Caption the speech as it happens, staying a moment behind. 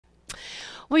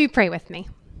Will you pray with me?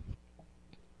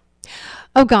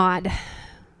 Oh God,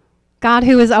 God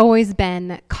who has always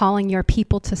been calling your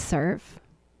people to serve,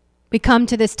 we come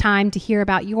to this time to hear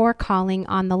about your calling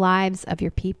on the lives of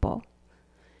your people.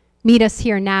 Meet us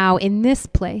here now in this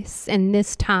place, in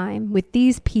this time, with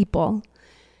these people,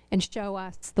 and show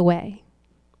us the way.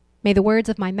 May the words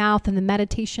of my mouth and the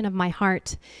meditation of my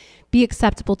heart be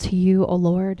acceptable to you, O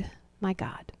Lord, my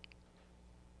God.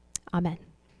 Amen.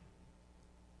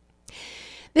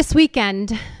 This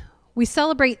weekend, we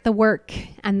celebrate the work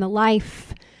and the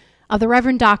life of the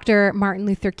Reverend Dr. Martin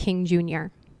Luther King Jr.,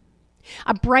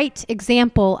 a bright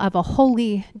example of a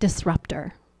holy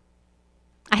disruptor.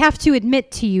 I have to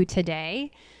admit to you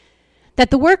today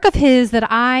that the work of his that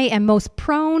I am most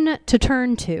prone to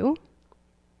turn to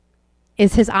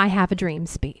is his I Have a Dream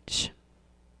speech.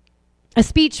 A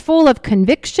speech full of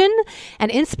conviction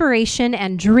and inspiration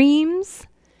and dreams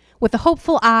with a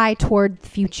hopeful eye toward the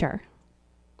future.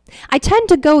 I tend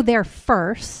to go there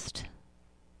first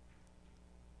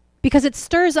because it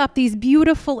stirs up these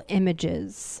beautiful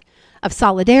images of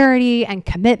solidarity and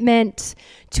commitment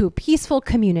to a peaceful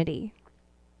community.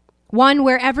 One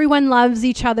where everyone loves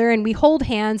each other and we hold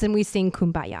hands and we sing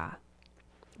Kumbaya.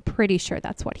 Pretty sure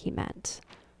that's what he meant.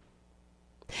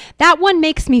 That one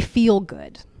makes me feel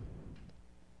good.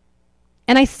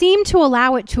 And I seem to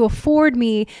allow it to afford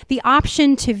me the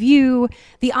option to view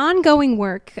the ongoing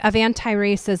work of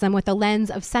anti-racism with a lens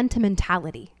of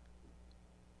sentimentality.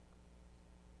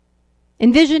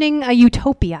 Envisioning a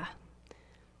utopia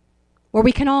where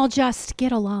we can all just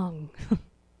get along.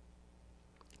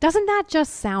 Doesn't that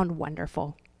just sound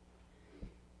wonderful?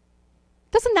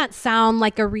 Doesn't that sound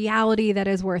like a reality that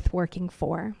is worth working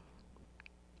for?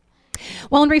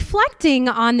 Well, in reflecting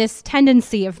on this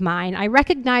tendency of mine, I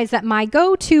recognize that my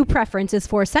go-to preference is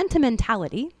for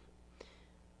sentimentality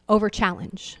over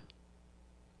challenge.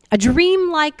 A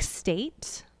dreamlike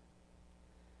state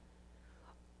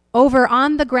over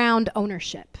on-the-ground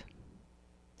ownership,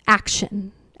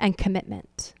 action, and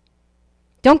commitment.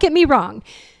 Don't get me wrong.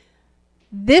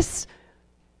 This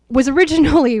was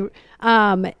originally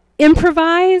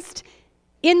improvised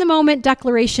in-the-moment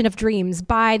declaration of dreams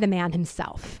by the man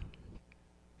himself.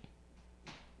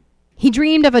 He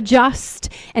dreamed of a just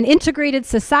and integrated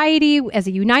society as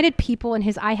a united people in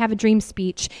his I Have a Dream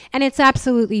speech, and it's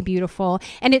absolutely beautiful,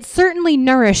 and it's certainly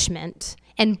nourishment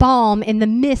and balm in the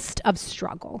midst of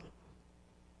struggle.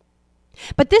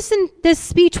 But this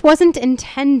speech wasn't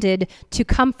intended to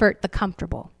comfort the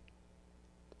comfortable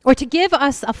or to give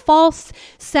us a false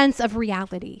sense of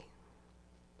reality,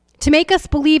 to make us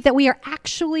believe that we are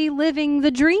actually living the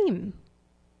dream.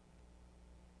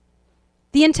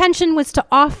 The intention was to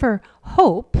offer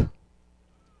hope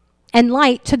and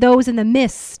light to those in the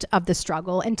midst of the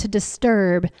struggle and to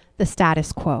disturb the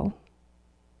status quo.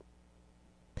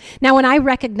 Now, when I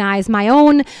recognize my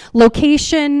own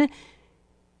location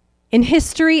in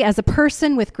history as a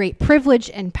person with great privilege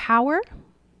and power,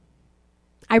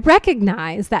 I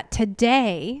recognize that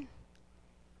today,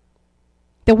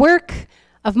 the work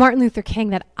of Martin Luther King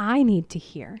that I need to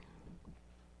hear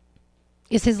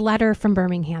is his letter from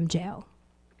Birmingham jail.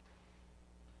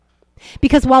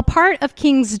 Because while part of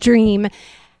King's dream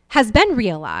has been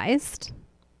realized,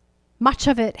 much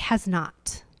of it has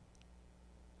not.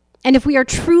 And if we are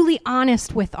truly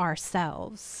honest with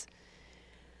ourselves,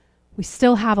 we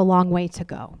still have a long way to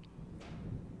go.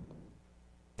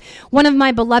 One of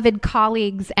my beloved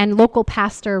colleagues and local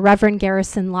pastor, Reverend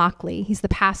Garrison Lockley, he's the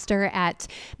pastor at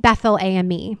Bethel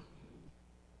AME,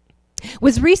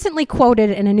 was recently quoted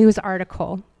in a news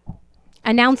article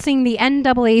announcing the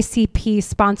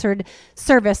NAACP-sponsored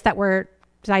service that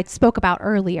I spoke about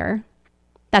earlier.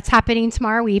 That's happening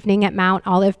tomorrow evening at Mount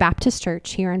Olive Baptist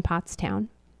Church here in Pottstown.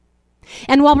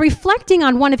 And while reflecting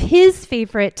on one of his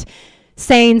favorite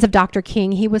sayings of Dr.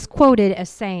 King, he was quoted as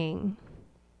saying,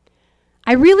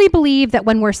 "I really believe that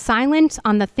when we're silent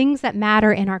on the things that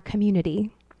matter in our community,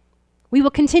 we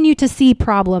will continue to see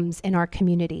problems in our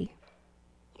community.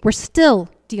 We're still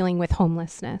dealing with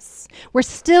homelessness. We're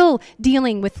still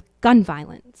dealing with gun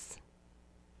violence.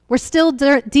 We're still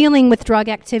dealing with drug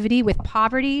activity, with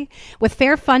poverty, with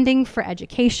fair funding for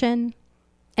education.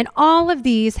 And all of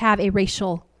these have a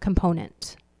racial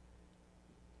component.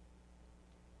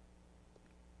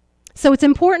 So it's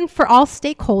important for all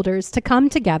stakeholders to come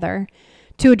together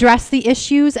to address the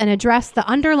issues and address the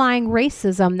underlying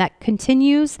racism that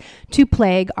continues to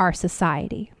plague our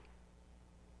society.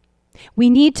 We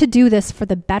need to do this for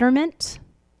the betterment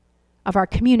of our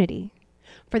community,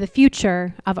 for the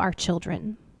future of our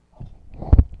children."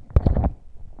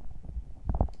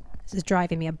 This is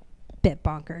driving me a bit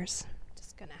bonkers.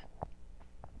 Just gonna.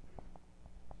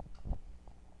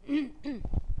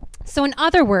 So in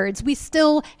other words, we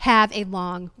still have a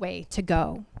long way to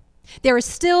go. There is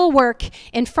still work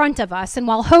in front of us, and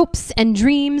while hopes and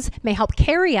dreams may help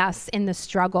carry us in the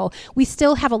struggle, we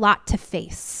still have a lot to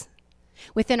face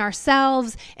within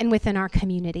ourselves and within our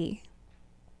community.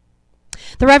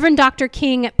 The Reverend Dr.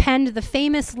 King penned the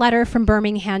famous letter from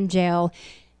Birmingham jail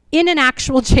in an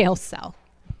actual jail cell.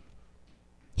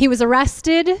 He was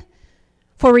arrested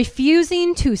for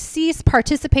refusing to cease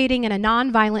participating in a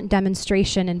nonviolent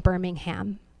demonstration in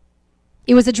Birmingham.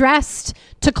 It was addressed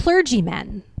to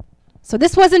clergymen. So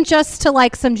this wasn't just to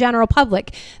like some general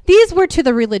public. These were to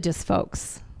the religious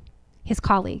folks, his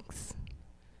colleagues.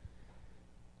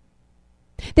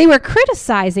 They were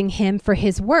criticizing him for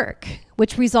his work,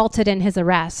 which resulted in his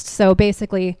arrest. So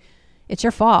basically, it's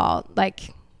your fault.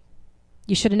 Like,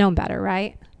 you should have known better,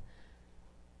 right?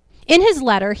 In his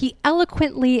letter, he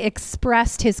eloquently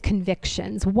expressed his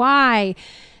convictions, why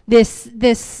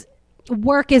this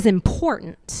work is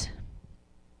important.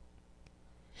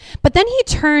 But then he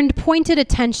turned pointed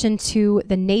attention to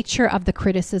the nature of the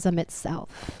criticism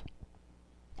itself,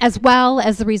 as well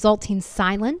as the resulting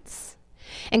silence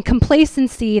and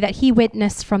complacency that he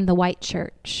witnessed from the white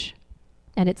church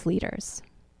and its leaders.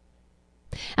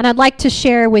 And I'd like to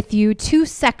share with you two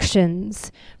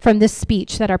sections from this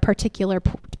speech that are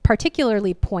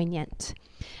particularly poignant.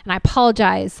 And I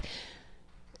apologize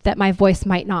that my voice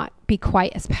might not be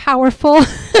quite as powerful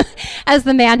as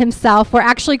the man himself. We're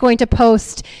actually going to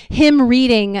post him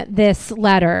reading this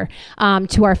letter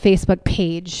to our Facebook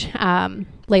page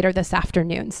later this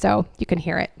afternoon, so you can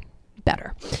hear it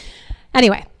better.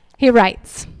 Anyway, he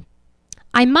writes,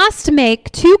 "I must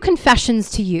make two confessions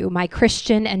to you, my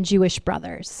Christian and Jewish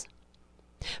brothers.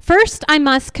 First, I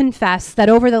must confess that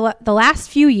over the last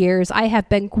few years, I have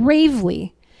been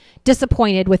gravely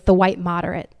disappointed with the white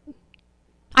moderate.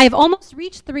 I have almost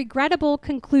reached the regrettable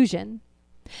conclusion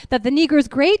that the Negro's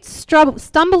great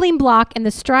stumbling block in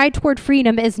the stride toward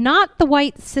freedom is not the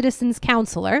white citizen's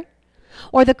counselor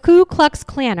or the Ku Klux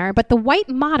Klanner, but the white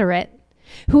moderate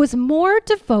who is more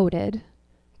devoted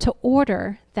to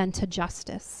order than to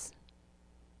justice,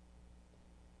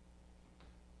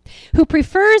 who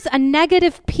prefers a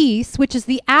negative peace, which is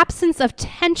the absence of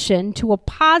tension, to a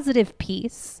positive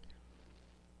peace,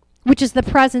 which is the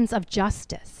presence of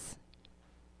justice,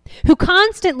 who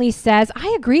constantly says,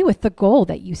 I agree with the goal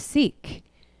that you seek,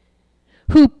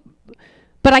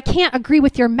 but I can't agree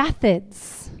with your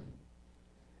methods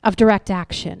of direct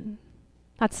action.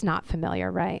 That's not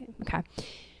familiar, right? Okay.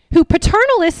 Who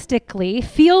paternalistically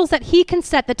feels that he can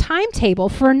set the timetable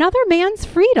for another man's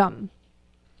freedom,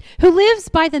 who lives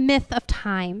by the myth of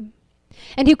time,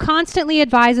 and who constantly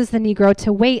advises the Negro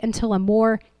to wait until a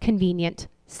more convenient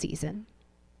season.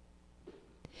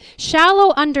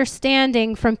 Shallow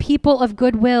understanding from people of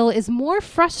goodwill is more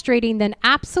frustrating than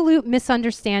absolute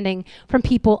misunderstanding from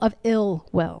people of ill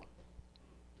will.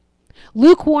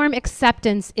 Lukewarm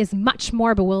acceptance is much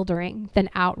more bewildering than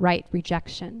outright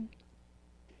rejection."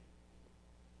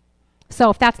 So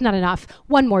if that's not enough,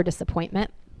 one more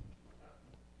disappointment.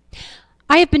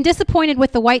 I have been disappointed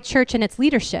with the white church and its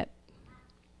leadership.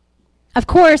 Of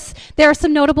course, there are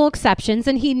some notable exceptions,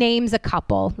 and he names a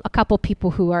couple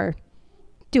people who are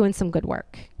doing some good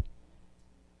work.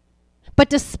 But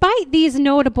despite these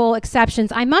notable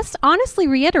exceptions, I must honestly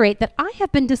reiterate that I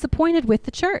have been disappointed with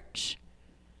the church.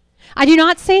 I do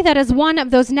not say that as one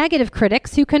of those negative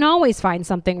critics who can always find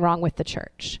something wrong with the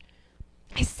church.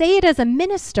 I say it as a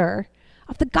minister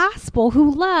of the gospel who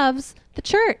loves the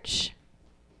church,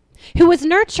 who was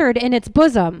nurtured in its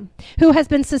bosom, who has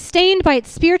been sustained by its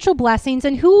spiritual blessings,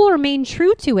 and who will remain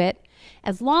true to it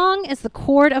as long as the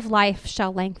cord of life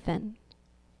shall lengthen.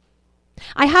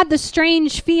 I had the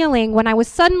strange feeling when I was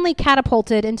suddenly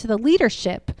catapulted into the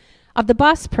leadership of the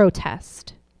bus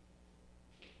protest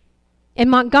in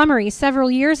Montgomery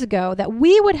several years ago that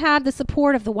we would have the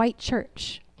support of the white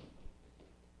church.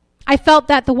 I felt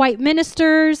that the white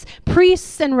ministers,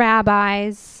 priests, and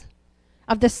rabbis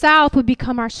of the South would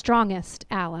become our strongest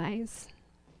allies.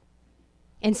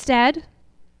 Instead,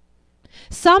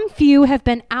 some few have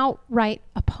been outright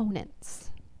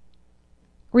opponents,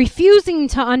 refusing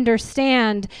to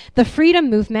understand the freedom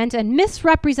movement and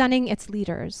misrepresenting its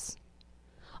leaders.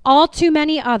 All too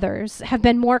many others have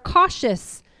been more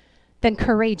cautious than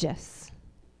courageous,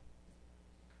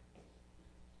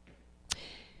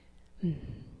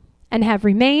 and have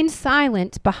remained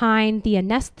silent behind the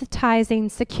anesthetizing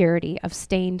security of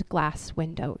stained glass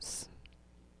windows.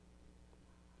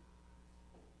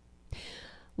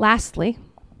 Lastly,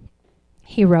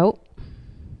 he wrote,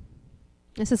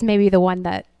 this is maybe the one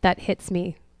that hits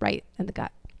me right in the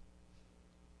gut.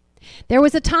 There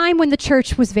was a time when the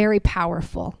church was very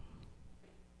powerful.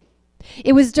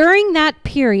 It was during that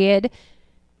period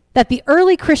that the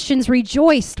early Christians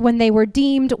rejoiced when they were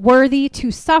deemed worthy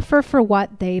to suffer for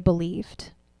what they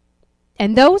believed.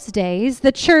 In those days,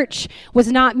 the church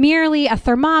was not merely a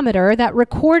thermometer that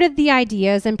recorded the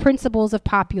ideas and principles of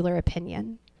popular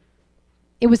opinion.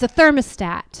 It was a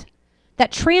thermostat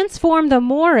that transformed the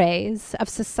mores of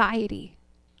society.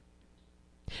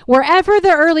 Wherever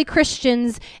the early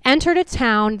Christians entered a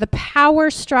town, the power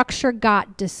structure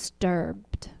got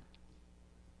disturbed.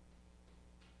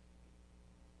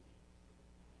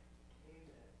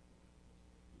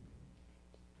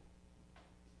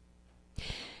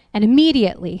 And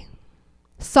immediately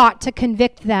sought to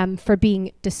convict them for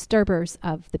being disturbers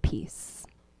of the peace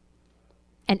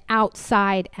and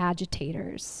outside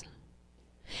agitators.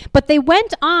 But they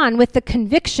went on with the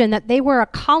conviction that they were a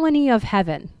colony of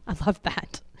heaven. I love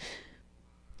that.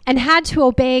 And had to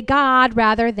obey God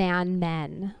rather than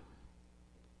men.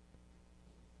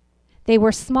 They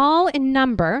were small in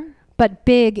number, but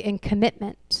big in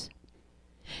commitment.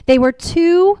 They were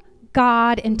too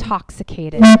God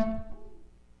intoxicated.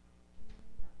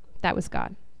 That was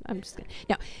God. I'm just kidding.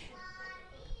 No.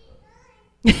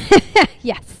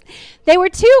 Yes. They were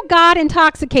too God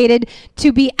intoxicated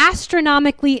to be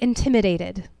astronomically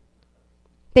intimidated.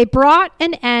 They brought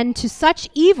an end to such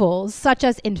evils such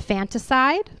as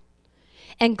infanticide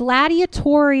and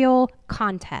gladiatorial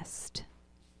contest.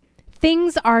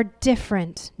 Things are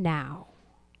different now.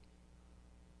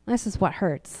 This is what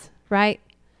hurts, right?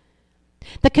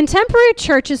 The contemporary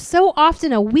church is so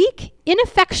often a weak,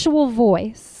 ineffectual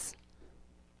voice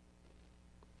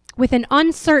with an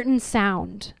uncertain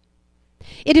sound.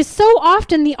 It is so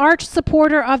often the arch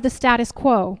supporter of the status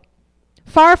quo.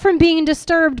 Far from being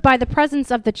disturbed by the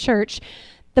presence of the church,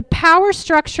 the power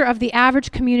structure of the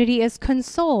average community is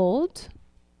consoled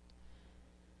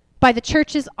by the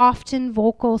church's often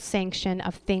vocal sanction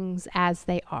of things as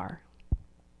they are.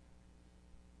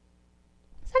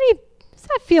 Does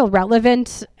that feel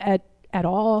relevant at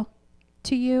all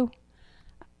to you?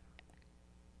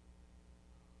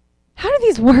 How do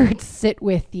these words sit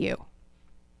with you?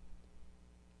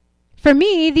 For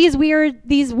me, these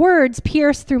words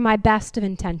pierce through my best of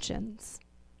intentions,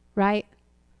 right?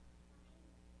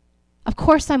 Of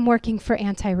course I'm working for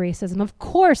anti-racism. Of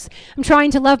course I'm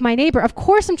trying to love my neighbor. Of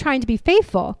course I'm trying to be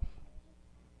faithful.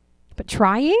 But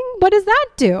trying? What does that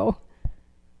do?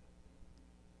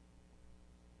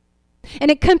 And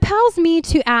it compels me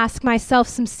to ask myself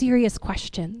some serious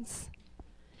questions.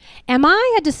 Am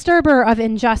I a disturber of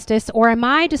injustice, or am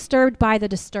I disturbed by the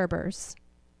disturbers?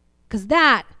 Because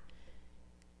that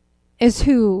is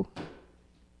who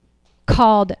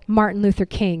called Martin Luther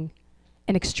King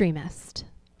an extremist.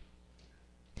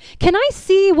 Can I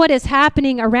see what is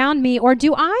happening around me, or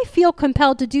do I feel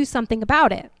compelled to do something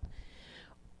about it?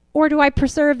 Or do I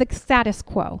preserve the status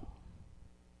quo?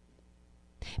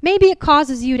 Maybe it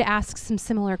causes you to ask some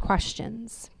similar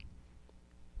questions.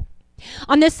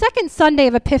 On this second Sunday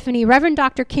of Epiphany, Reverend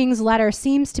Dr. King's letter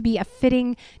seems to be a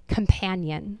fitting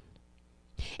companion.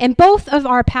 In both of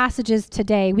our passages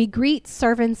today, we greet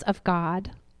servants of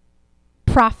God,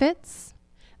 prophets,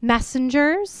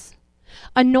 messengers,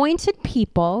 anointed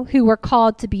people who were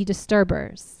called to be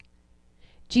disturbers.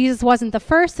 Jesus wasn't the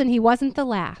first and he wasn't the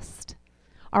last.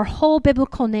 Our whole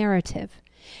biblical narrative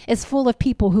is full of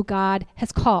people who God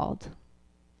has called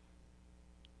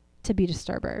to be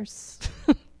disturbers.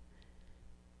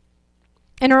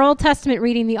 In our Old Testament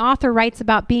reading, the author writes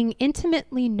about being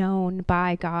intimately known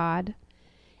by God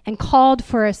and called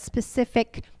for a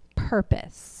specific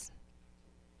purpose.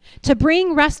 To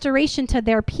bring restoration to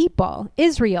their people,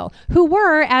 Israel, who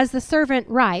were, as the servant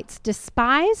writes,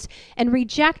 despised and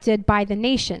rejected by the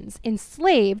nations,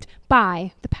 enslaved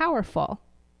by the powerful.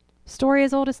 Story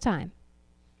as old as time.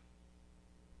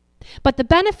 But the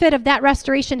benefit of that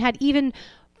restoration had even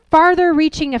farther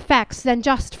reaching effects than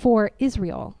just for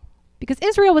Israel. Because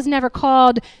Israel was never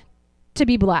called to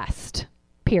be blessed,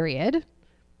 period.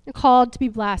 They're called to be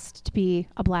blessed, to be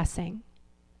a blessing.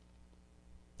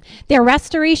 Their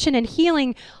restoration and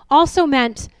healing also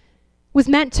was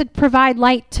meant to provide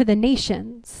light to the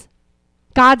nations.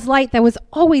 God's light that was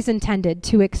always intended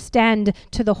to extend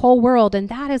to the whole world, and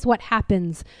that is what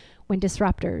happens when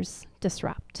disruptors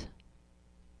disrupt.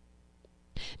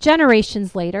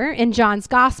 Generations later, in John's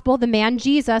Gospel, the man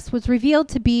Jesus was revealed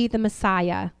to be the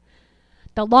Messiah,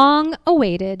 the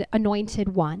long-awaited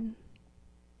anointed one,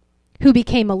 who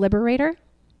became a liberator,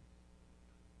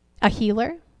 a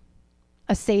healer,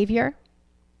 a savior,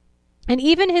 and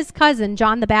even his cousin,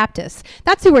 John the Baptist.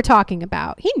 That's who we're talking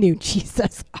about. He knew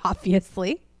Jesus,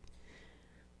 obviously.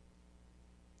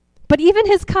 But even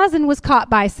his cousin was caught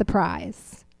by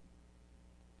surprise.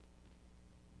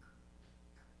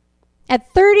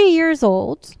 At 30 years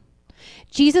old,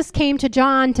 Jesus came to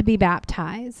John to be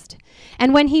baptized.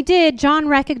 And when he did, John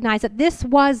recognized that this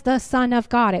was the Son of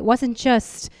God. It wasn't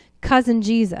just cousin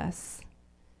Jesus.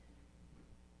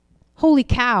 Holy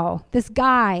cow, this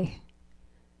guy,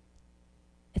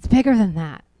 it's bigger than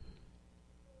that.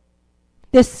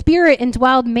 This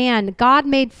spirit-indwelled man, God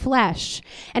made flesh,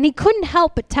 and he couldn't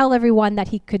help but tell everyone that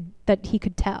he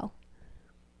could tell.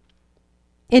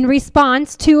 In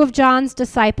response, 2 of John's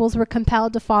disciples were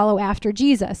compelled to follow after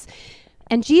Jesus.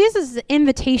 And Jesus'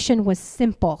 invitation was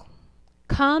simple.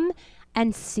 Come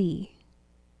and see.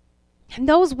 And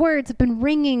those words have been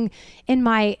ringing in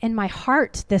my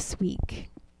heart this week.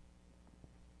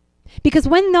 Because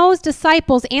when those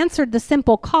disciples answered the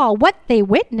simple call, what they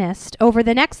witnessed over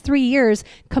the next 3 years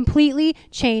completely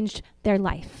changed their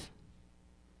life.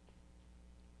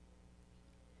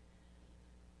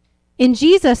 In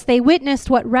Jesus, they witnessed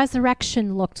what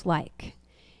resurrection looked like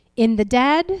in the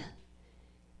dead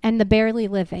and the barely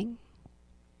living.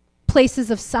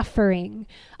 Places of suffering,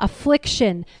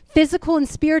 affliction, physical and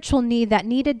spiritual need that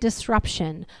needed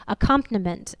disruption,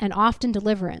 accompaniment, and often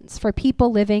deliverance for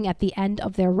people living at the end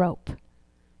of their rope,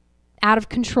 out of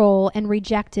control and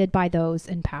rejected by those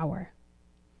in power.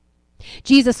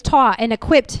 Jesus taught and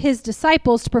equipped his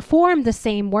disciples to perform the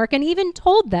same work and even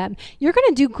told them, "You're going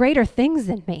to do greater things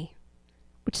than me,"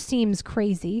 which seems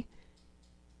crazy,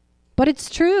 but it's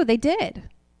true, they did.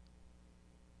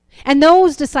 And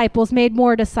those disciples made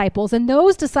more disciples, and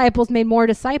those disciples made more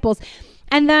disciples.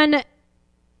 And then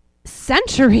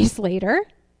centuries later,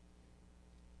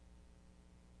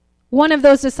 one of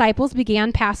those disciples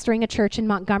began pastoring a church in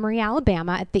Montgomery,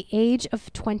 Alabama at the age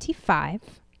of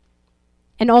 25,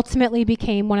 and ultimately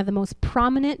became one of the most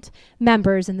prominent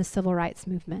members in the civil rights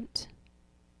movement.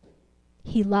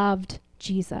 He loved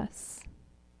Jesus.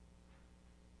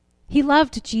 He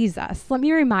loved Jesus. Let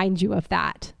me remind you of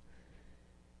that.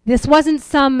 This wasn't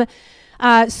some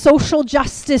social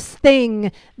justice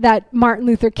thing that Martin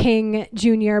Luther King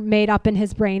Jr. made up in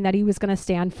his brain that he was going to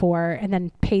stand for and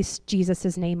then paste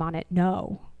Jesus' name on it.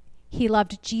 No. He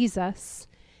loved Jesus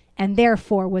and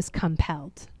therefore was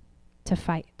compelled to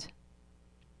fight.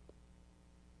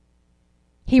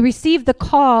 He received the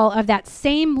call of that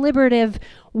same liberative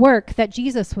work that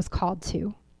Jesus was called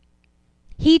to.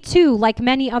 He too, like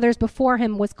many others before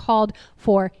him, was called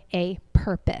for a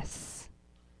purpose.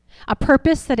 A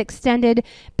purpose that extended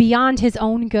beyond his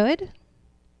own good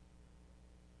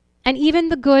and even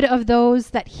the good of those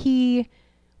that he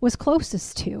was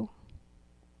closest to.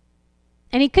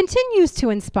 And he continues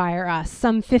to inspire us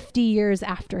some 50 years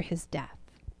after his death.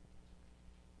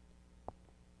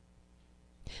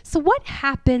 So what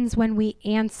happens when we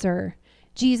answer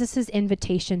Jesus'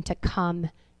 invitation to come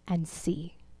and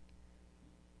see?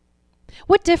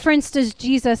 What difference does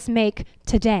Jesus make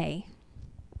today?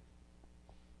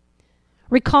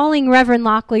 Recalling Reverend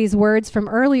Lockley's words from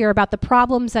earlier about the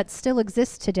problems that still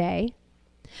exist today,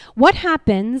 what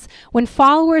happens when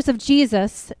followers of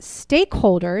Jesus,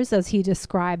 stakeholders as he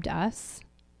described us,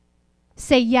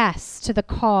 say yes to the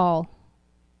call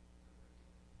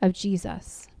of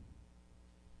Jesus?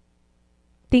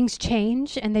 Things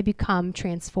change and they become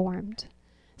transformed.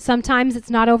 Sometimes it's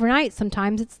not overnight,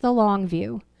 sometimes it's the long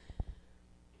view.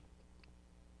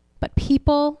 But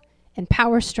people and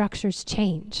power structures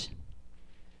change.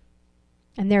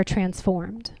 And they're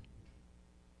transformed.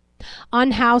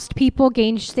 Unhoused people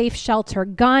gain safe shelter.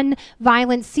 Gun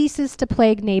violence ceases to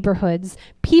plague neighborhoods.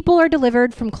 People are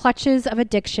delivered from clutches of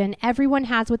addiction. Everyone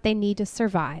has what they need to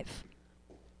survive.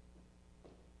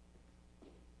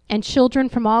 And children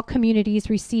from all communities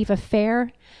receive a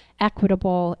fair,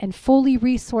 equitable, and fully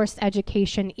resourced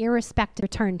education, irrespective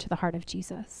of return to the heart of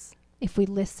Jesus. If we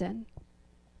listen.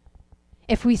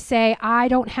 If we say, I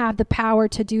don't have the power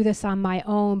to do this on my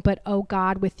own, but oh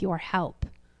God, with your help,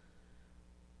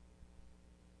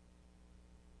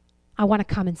 I want to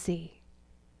come and see.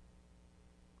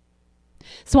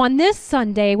 So on this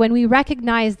Sunday, when we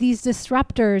recognize these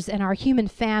disruptors in our human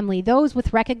family, those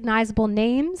with recognizable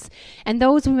names and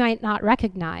those we might not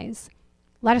recognize,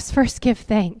 let us first give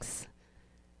thanks.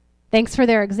 Thanks for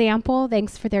their example,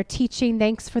 thanks for their teaching,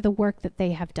 thanks for the work that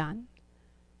they have done.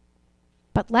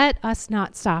 But let us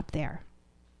not stop there.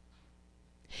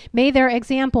 May their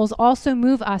examples also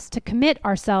move us to commit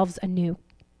ourselves anew,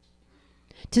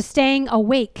 to staying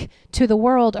awake to the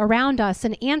world around us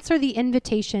and answer the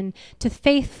invitation to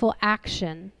faithful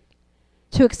action,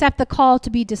 to accept the call to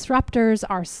be disruptors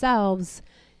ourselves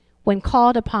when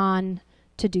called upon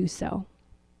to do so.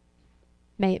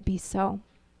 May it be so.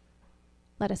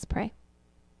 Let us pray.